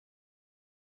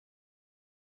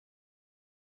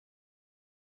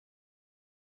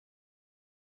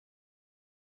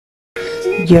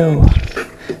Yo,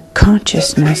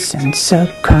 consciousness and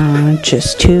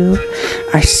subconscious too.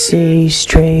 I see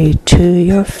straight to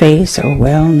your face a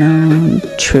well-known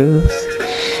truth.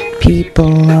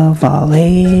 People of all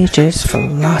ages,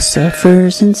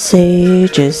 philosophers and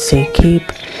sages say keep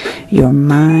your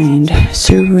mind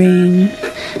serene,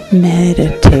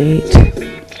 meditate.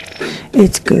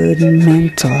 It's good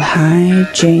mental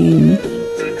hygiene,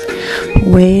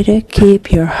 way to keep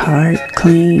your heart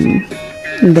clean.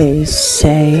 They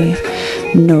say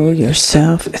know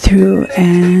yourself through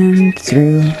and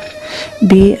through.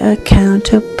 Be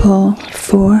accountable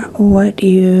for what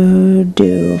you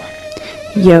do.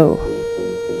 Yo,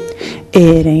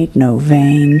 it ain't no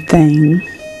vain thing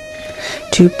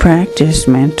to practice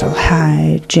mental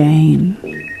hygiene.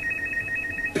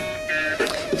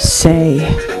 Say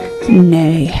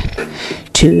nay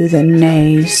to the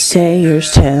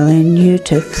naysayers telling you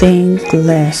to think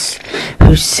less,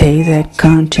 who say that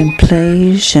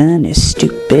contemplation is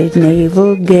stupid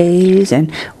navel gaze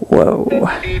and whoa,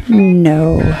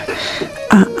 no,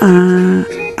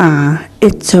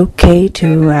 it's okay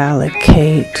to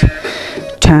allocate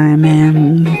time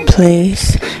and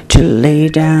place to lay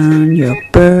down your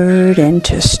burden,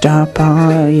 to stop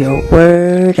all your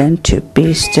word and to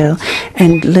be still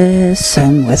and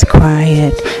listen with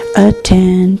quiet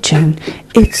attention.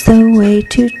 It's the way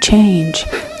to change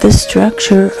the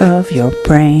structure of your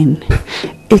brain.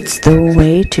 It's the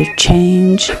way to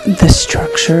change the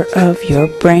structure of your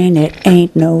brain. It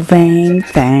ain't no vain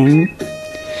thing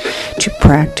to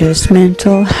practice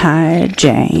mental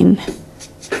hygiene.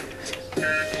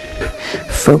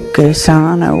 Focus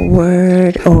on a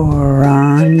word or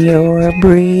on your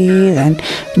breathe and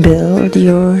build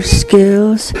your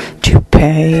skills to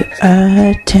pay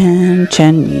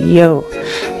attention. Yo,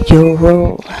 your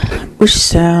role with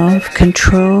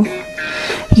self-control.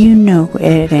 You know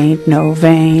it ain't no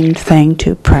vain thing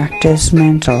to practice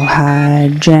mental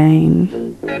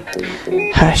hygiene.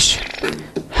 Hush,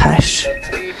 hush.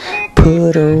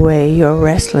 Put away your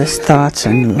restless thoughts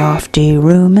and lofty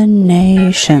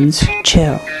ruminations.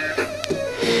 Chill.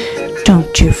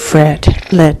 Don't you fret.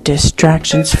 Let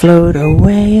distractions float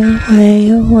away, away,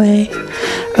 away,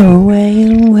 away,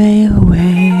 away,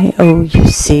 away. Oh, you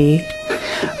see,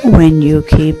 when you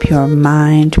keep your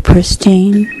mind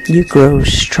pristine, you grow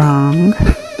strong.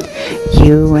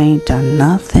 You ain't done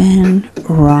nothing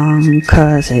wrong,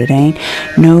 'cause it ain't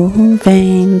no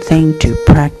vain thing to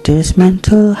practice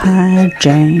mental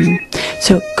hygiene.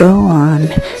 So go on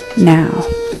now.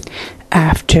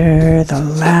 After the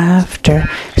laughter,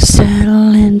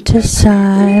 settle into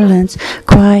silence,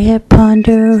 quiet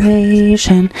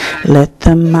ponderation. Let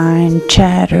the mind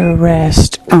chatter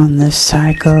rest on the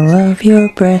cycle of your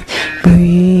breath.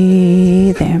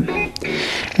 Breathe in,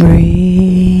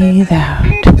 breathe out.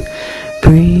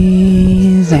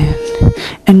 Breathe in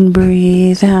and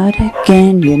breathe out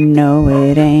again. You know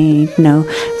it ain't no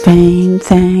vain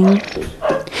thing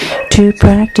to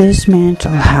practice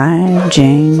mental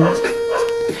hygiene.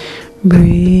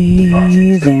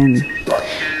 Breathe in,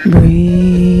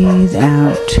 breathe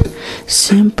out.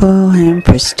 Simple and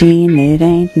pristine, it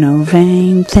ain't no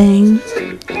vain thing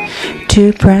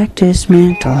to practice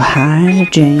mental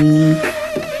hygiene.